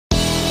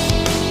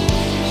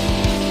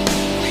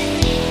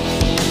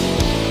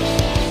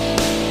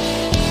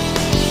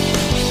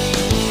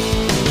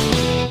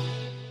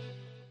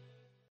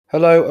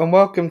Hello and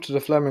welcome to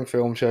the Fleming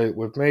Film Show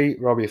with me,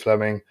 Robbie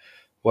Fleming,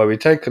 where we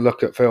take a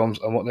look at films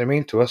and what they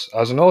mean to us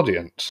as an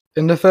audience.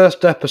 In the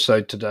first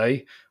episode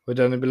today, we're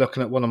going to be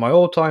looking at one of my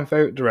all-time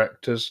favourite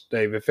directors,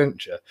 David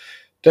Fincher.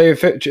 David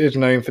Fincher is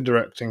known for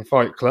directing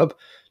Fight Club,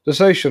 The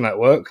Social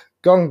Network,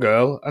 Gone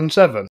Girl and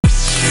Seven.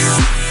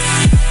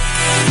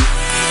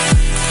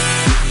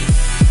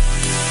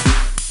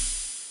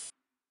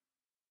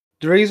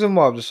 The reason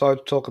why I've decided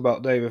to talk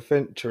about David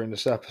Fincher in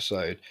this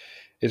episode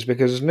is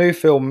because his new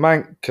film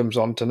Mank comes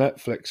on to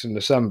Netflix in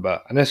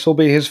December, and this will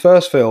be his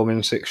first film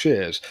in 6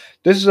 years.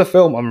 This is a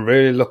film I'm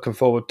really looking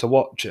forward to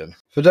watching.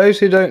 For those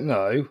who don't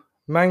know,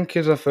 Mank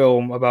is a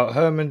film about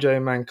Herman J.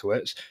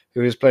 Mankiewicz,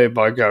 who is played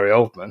by Gary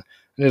Oldman,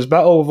 and his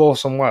battle with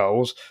Orson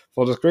Welles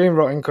for the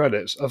screenwriting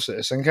credits of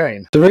Citizen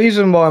Kane. The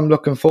reason why I'm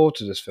looking forward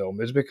to this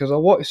film is because I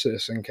watched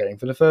Citizen Kane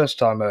for the first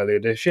time earlier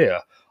this year.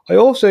 I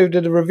also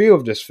did a review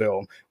of this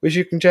film, which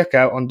you can check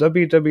out on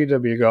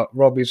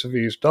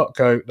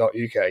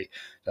www.robbiesreviews.co.uk.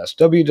 That's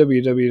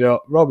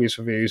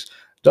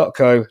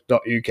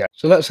www.robbiesreviews.co.uk.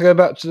 So let's go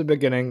back to the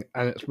beginning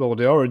and explore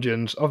the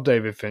origins of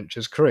David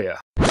Fincher's career.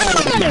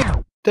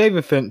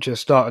 David Fincher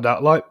started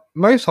out like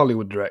most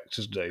Hollywood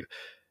directors do.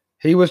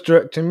 He was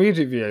directing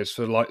music videos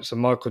for the likes of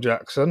Michael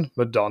Jackson,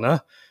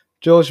 Madonna,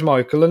 George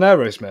Michael and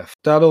Aerosmith.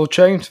 That all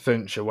changed for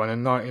Fincher when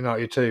in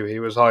 1992 he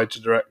was hired to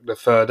direct the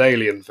third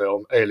Alien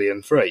film,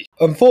 Alien 3.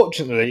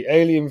 Unfortunately,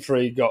 Alien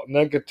 3 got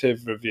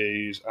negative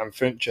reviews and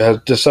Fincher has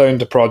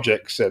disowned the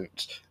project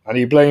since, and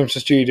he blames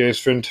the studios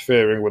for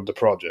interfering with the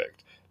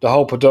project. The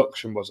whole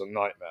production was a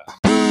nightmare.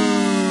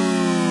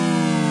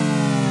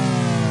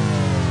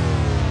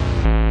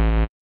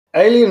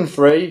 Alien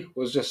 3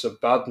 was just a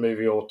bad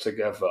movie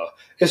altogether.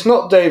 It's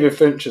not David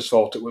Fincher's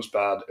fault it was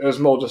bad, it was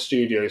more the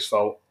studio's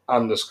fault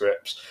and the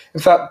scripts. In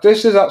fact,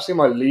 this is actually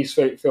my least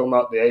favourite film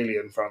out of the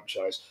Alien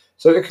franchise,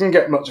 so it can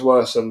get much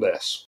worse than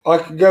this. I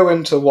could go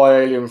into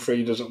why Alien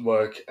 3 doesn't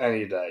work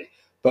any day,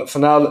 but for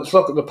now let's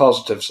look at the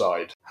positive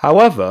side.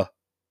 However,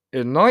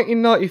 in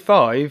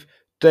 1995,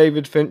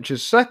 David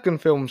Fincher's second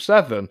film,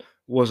 Seven,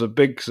 was a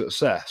big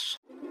success.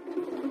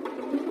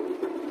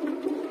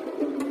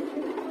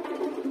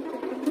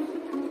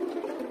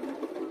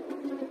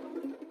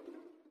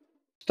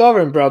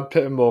 Starring Brad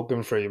Pitt and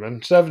Morgan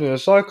Freeman, Seven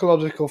is a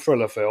psychological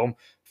thriller film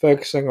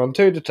focusing on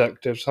two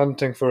detectives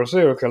hunting for a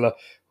serial killer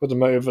with the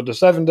motive of the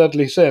 7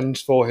 deadly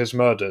sins for his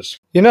murders.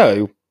 You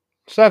know,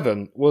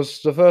 Seven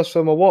was the first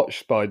film I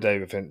watched by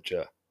David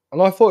Fincher,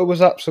 and I thought it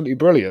was absolutely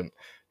brilliant.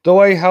 The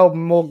way how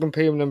Morgan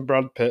Freeman and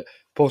Brad Pitt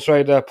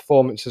portray their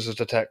performances as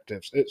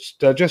detectives,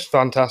 they're just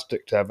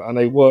fantastic together, and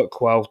they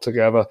work well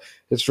together.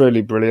 It's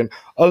really brilliant.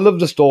 I love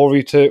the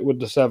story to it with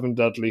the 7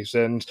 deadly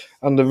sins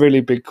and the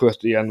really big twist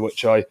at the end,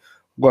 which I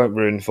won't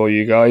ruin for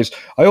you guys.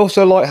 I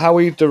also like how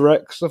he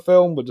directs the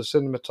film with the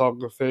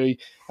cinematography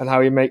and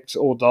how he makes it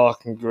all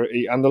dark and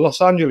gritty, and the Los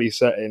Angeles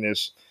setting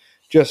is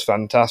just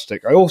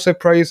fantastic. I also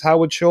praise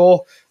Howard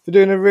Shore for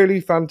doing a really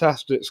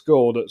fantastic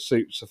score that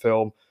suits the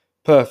film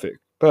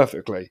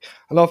perfectly.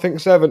 And I think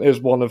Seven is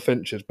one of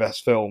Fincher's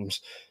best films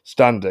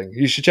standing.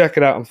 You should check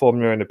it out and form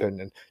your own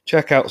opinion.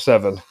 Check out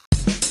Seven.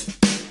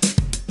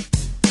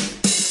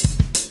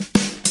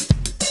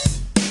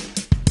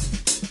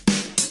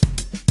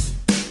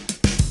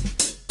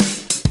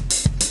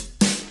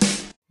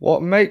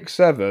 What makes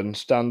Seven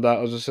stand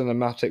out as a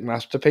cinematic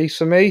masterpiece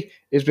for me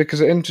is because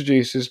it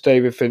introduces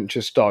David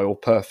Fincher's style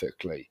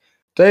perfectly.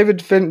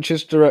 David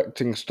Fincher's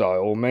directing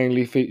style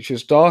mainly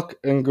features dark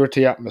and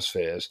gritty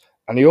atmospheres,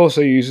 and he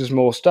also uses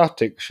more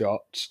static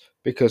shots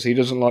because he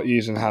doesn't like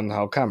using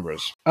handheld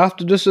cameras.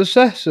 After the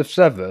success of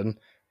Seven,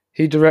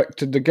 he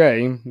directed The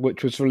Game,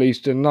 which was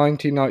released in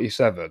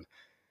 1997.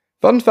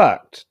 Fun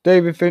fact,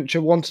 David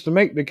Fincher wanted to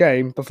make The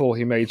Game before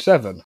he made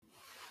Seven.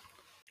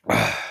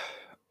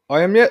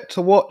 I am yet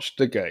to watch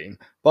The Game,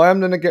 but I am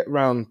going to get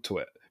round to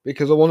it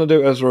because I want to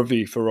do it as a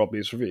review for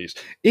Robbie's Reviews.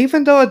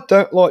 Even though I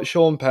don't like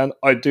Sean Penn,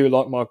 I do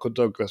like Michael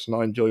Douglas and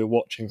I enjoy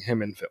watching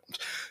him in films.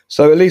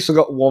 So at least I've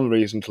got one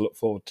reason to look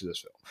forward to this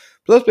film.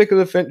 Plus, because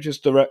of Fincher's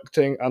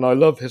directing and I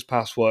love his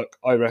past work,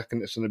 I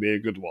reckon it's going to be a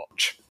good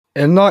watch.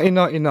 In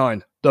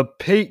 1999, the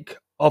peak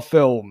of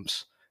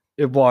films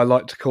is what I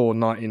like to call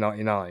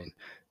 1999.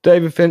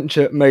 David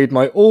Fincher made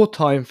my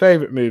all-time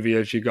favourite movie,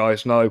 as you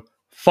guys know,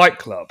 Fight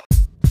Club.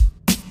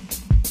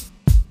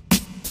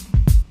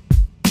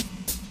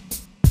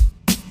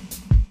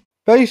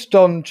 Based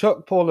on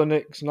Chuck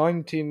Palahniuk's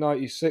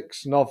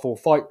 1996 novel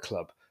Fight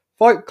Club,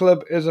 Fight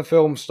Club is a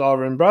film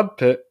starring Brad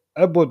Pitt,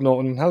 Edward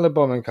Norton and Helena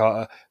Bonham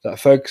Carter that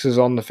focuses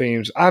on the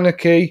themes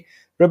anarchy,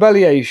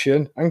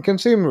 rebellion and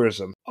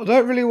consumerism. I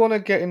don't really want to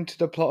get into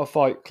the plot of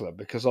Fight Club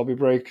because I'll be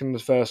breaking the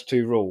first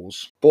 2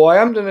 rules, but what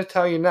I am going to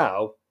tell you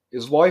now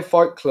is why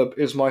Fight Club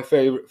is my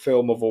favourite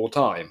film of all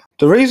time.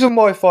 The reason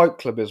why Fight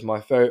Club is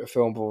my favourite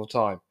film of all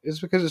time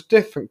is because it's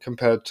different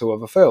compared to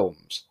other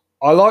films.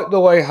 I like the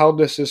way how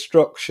this is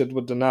structured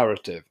with the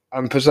narrative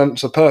and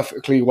presents a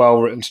perfectly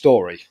well-written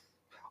story.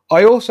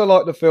 I also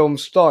like the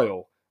film's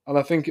style, and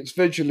I think it's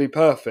visually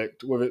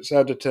perfect with its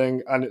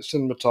editing and its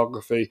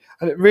cinematography,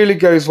 and it really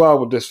goes well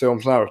with this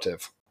film's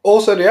narrative.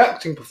 Also, the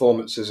acting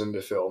performances in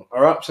the film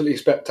are absolutely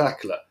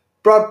spectacular.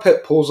 Brad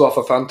Pitt pulls off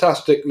a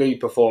fantastic lead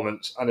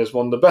performance and is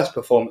one of the best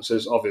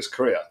performances of his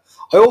career.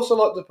 I also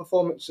like the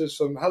performances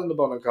from Helena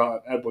Bonham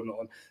Carter and Edward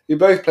Norton, who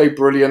both play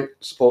brilliant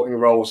supporting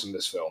roles in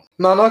this film.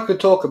 Man, I could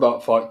talk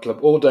about Fight Club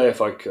all day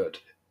if I could.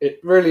 It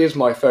really is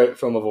my favourite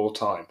film of all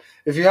time.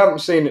 If you haven't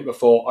seen it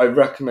before, I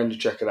recommend you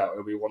check it out.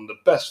 It'll be one of the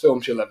best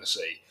films you'll ever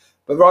see.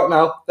 But right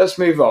now, let's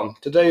move on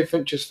to David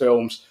Fincher's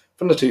films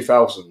from the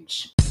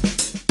 2000s.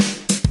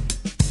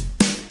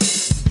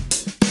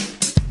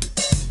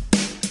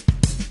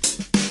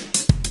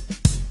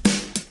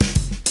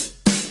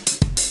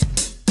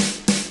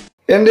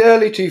 In the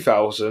early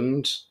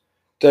 2000s,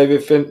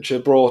 David Fincher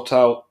brought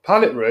out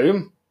Panic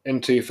Room in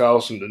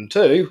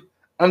 2002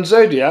 and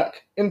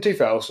Zodiac in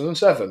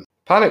 2007.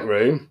 Panic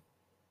Room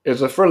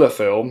is a thriller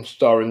film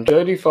starring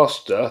Jodie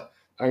Foster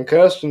and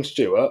Kirsten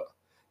Stewart,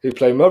 who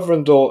play mother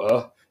and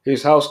daughter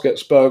whose house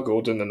gets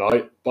burgled in the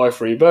night by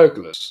three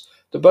burglars.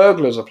 The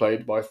burglars are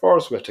played by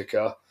Forest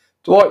Whitaker,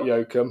 Dwight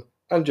Yoakam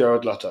and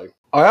Jared Leto.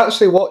 I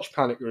actually watched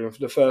Panic Room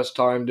for the first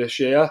time this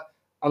year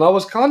and I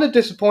was kind of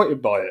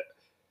disappointed by it.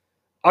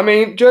 I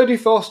mean, Jodie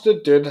Foster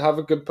did have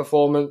a good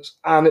performance,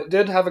 and it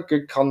did have a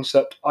good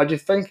concept. I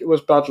just think it was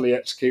badly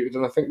executed,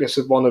 and I think this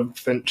is one of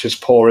Fincher's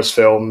poorest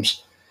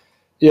films.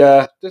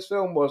 Yeah, this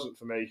film wasn't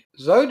for me.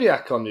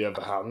 Zodiac, on the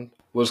other hand,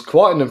 was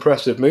quite an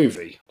impressive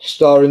movie.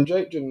 Starring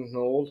Jake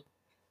Gyllenhaal,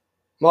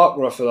 Mark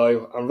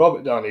Ruffalo, and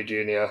Robert Downey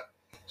Jr.,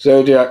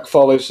 Zodiac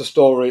follows the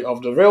story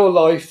of the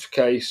real-life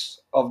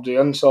case of the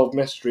unsolved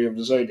mystery of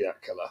the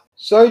Zodiac killer.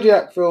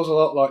 Zodiac feels a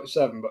lot like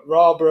Seven, but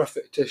rather a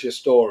fictitious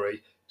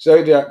story.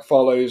 Zodiac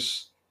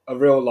follows a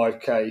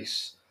real-life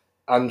case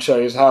and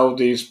shows how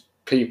these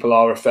people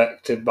are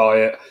affected by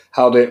it,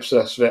 how they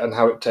obsess with it, and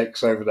how it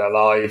takes over their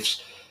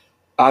lives.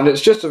 And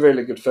it's just a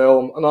really good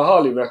film, and I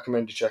highly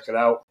recommend you check it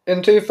out.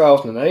 In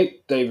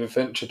 2008, David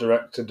Fincher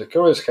directed The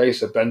Curious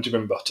Case of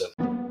Benjamin Button.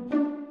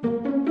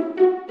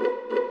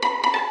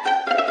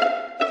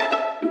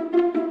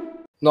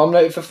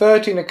 Nominated for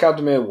 13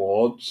 Academy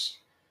Awards,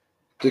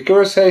 The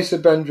Curious Case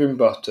of Benjamin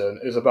Button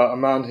is about a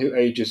man who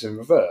ages in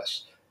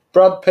reverse.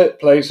 Brad Pitt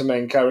plays the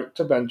main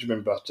character,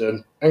 Benjamin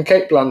Button, and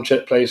Cate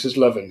Blanchett plays his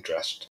love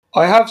interest.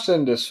 I have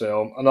seen this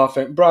film, and I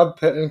think Brad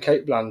Pitt and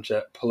Cate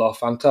Blanchett pull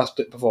off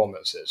fantastic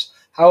performances.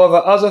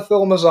 However, as a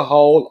film as a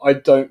whole, I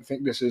don't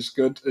think this is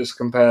good as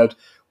compared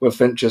with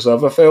Fincher's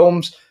other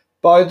films,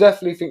 but I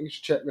definitely think you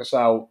should check this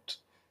out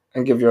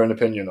and give your own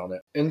opinion on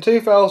it. In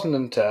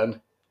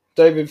 2010,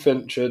 David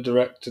Fincher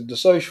directed The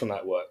Social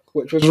Network,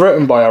 which was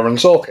written by Aaron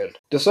Sorkin.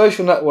 The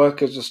Social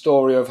Network is the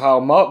story of how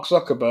Mark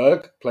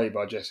Zuckerberg, played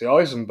by Jesse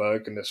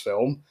Eisenberg in this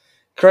film,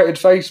 created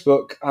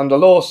Facebook and the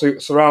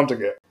lawsuit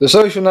surrounding it. The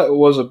Social Network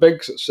was a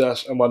big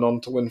success and went on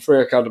to win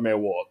 3 Academy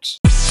Awards.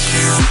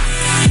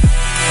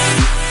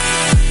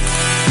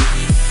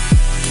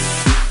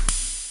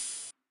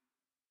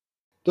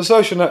 The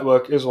Social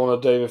Network is one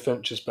of David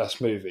Fincher's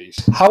best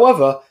movies.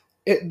 However,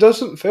 it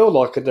doesn't feel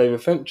like a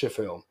David Fincher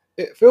film.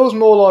 It feels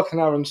more like an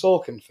Aaron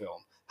Sorkin film.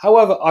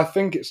 However, I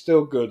think it's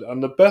still good,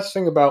 and the best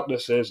thing about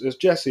this is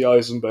Jesse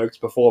Eisenberg's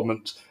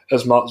performance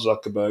as Mark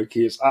Zuckerberg.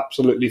 He is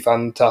absolutely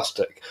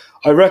fantastic.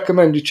 I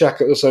recommend you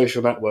check out The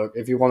Social Network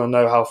if you want to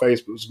know how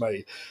Facebook was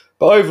made.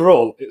 But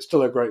overall, it's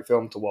still a great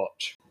film to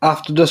watch.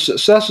 After the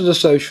success of The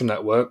Social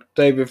Network,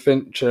 David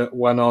Fincher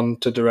went on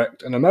to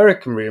direct an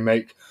American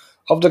remake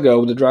of The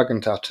Girl with the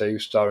Dragon Tattoo,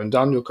 starring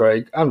Daniel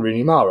Craig and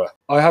Rooney Mara.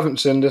 I haven't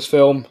seen this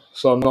film,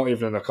 so I'm not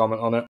even going to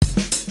comment on it.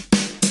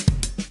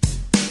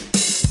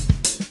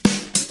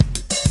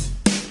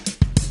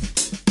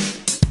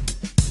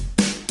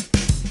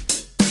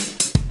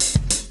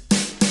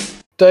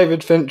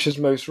 David Fincher's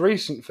most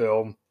recent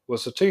film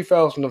was the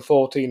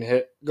 2014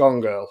 hit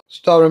Gone Girl.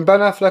 Starring Ben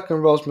Affleck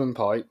and Rosamund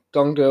Pike,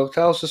 Gone Girl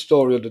tells the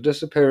story of the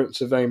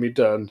disappearance of Amy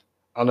Dunn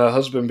and her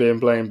husband being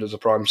blamed as a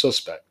prime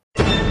suspect.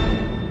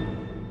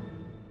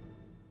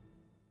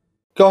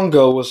 Gone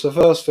Girl was the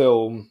first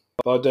film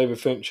by David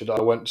Fincher that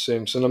I went to see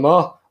in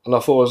cinema, and I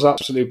thought it was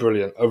absolutely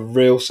brilliant, a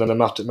real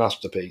cinematic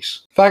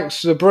masterpiece. Thanks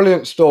to the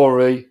brilliant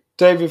story,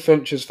 David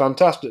Fincher's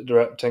fantastic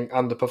directing,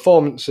 and the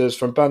performances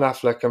from Ben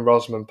Affleck and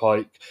Rosamund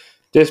Pike,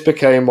 this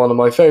became one of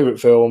my favourite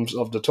films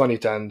of the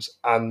 2010s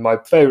and my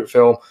favourite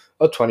film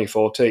of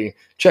 2014.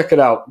 Check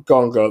it out,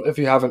 Gone Girl. If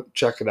you haven't,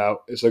 check it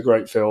out. It's a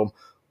great film.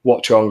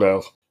 Watch Gone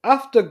Girl.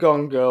 After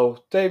Gone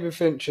Girl, David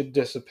Fincher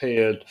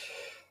disappeared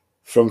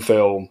from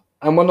film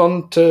and went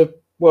on to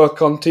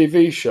work on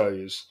TV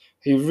shows.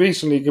 He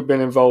recently been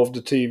involved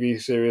in TV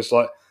series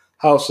like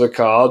House of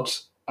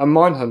Cards and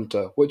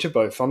Mindhunter, which are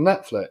both on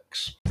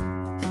Netflix.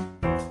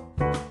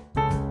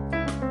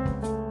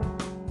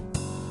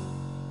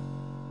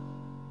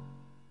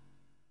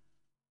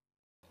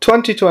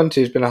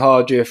 2020 has been a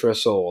hard year for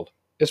us all,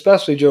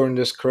 especially during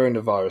this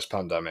coronavirus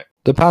pandemic.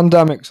 The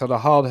pandemic's had a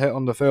hard hit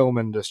on the film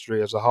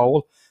industry as a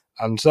whole,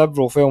 and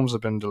several films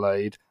have been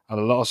delayed, and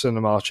a lot of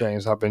cinema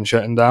chains have been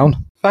shutting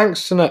down.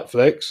 Thanks to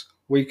Netflix,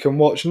 we can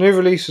watch new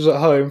releases at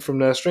home from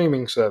their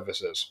streaming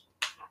services.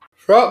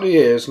 Throughout the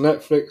years,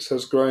 Netflix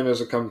has grown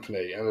as a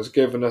company and has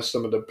given us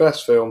some of the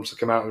best films to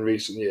come out in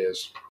recent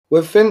years.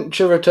 With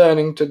Fincher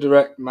returning to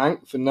direct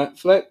Mank for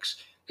Netflix,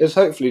 it's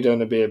hopefully going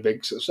to be a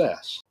big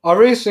success. I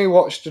recently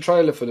watched the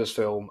trailer for this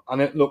film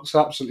and it looks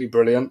absolutely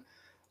brilliant.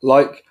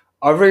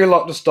 I really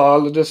like the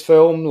style of this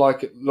film,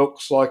 it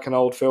looks like an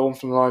old film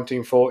from the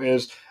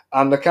 1940s,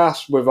 and the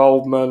cast with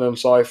Oldman and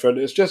Seyfried,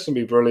 it's just going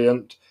to be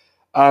brilliant.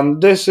 And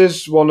this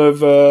is one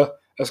of a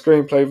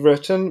screenplay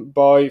written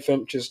by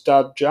Fincher's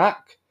dad,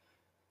 Jack,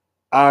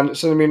 and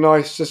it's going to be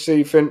nice to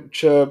see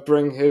Fincher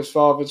bring his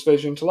father's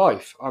vision to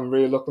life. I'm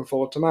really looking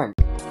forward to Mank.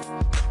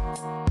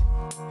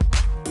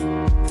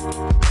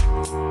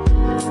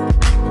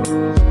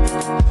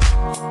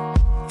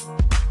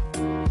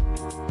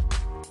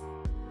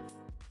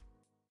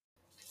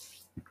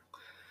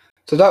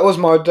 So that was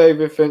my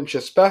David Fincher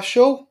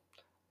special.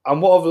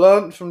 And what I've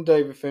learned from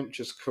David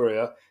Fincher's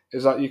career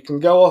is that you can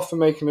go off from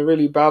making a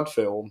really bad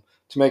film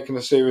to making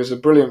a series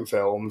of brilliant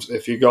films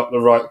if you got the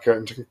right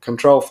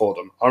control for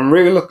them. I'm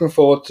really looking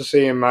forward to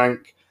seeing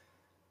Mank,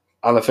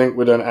 and I think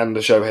we're going to end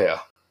the show here.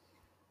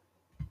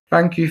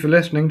 Thank you for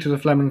listening to the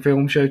Fleming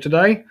Film Show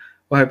today.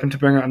 We're hoping to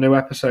bring out a new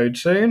episode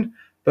soon,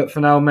 but for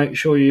now, make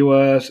sure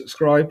you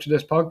subscribe to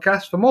this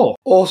podcast for more.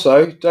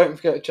 Also, don't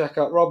forget to check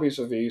out Robbie's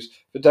Reviews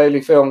for daily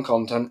film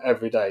content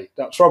every day.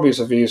 That's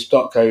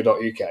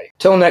robbiesreviews.co.uk.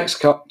 Till next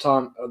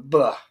time,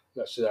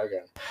 let's do that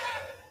again.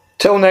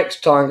 Till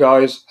next time,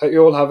 guys, hope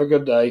you all have a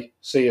good day.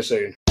 See you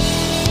soon.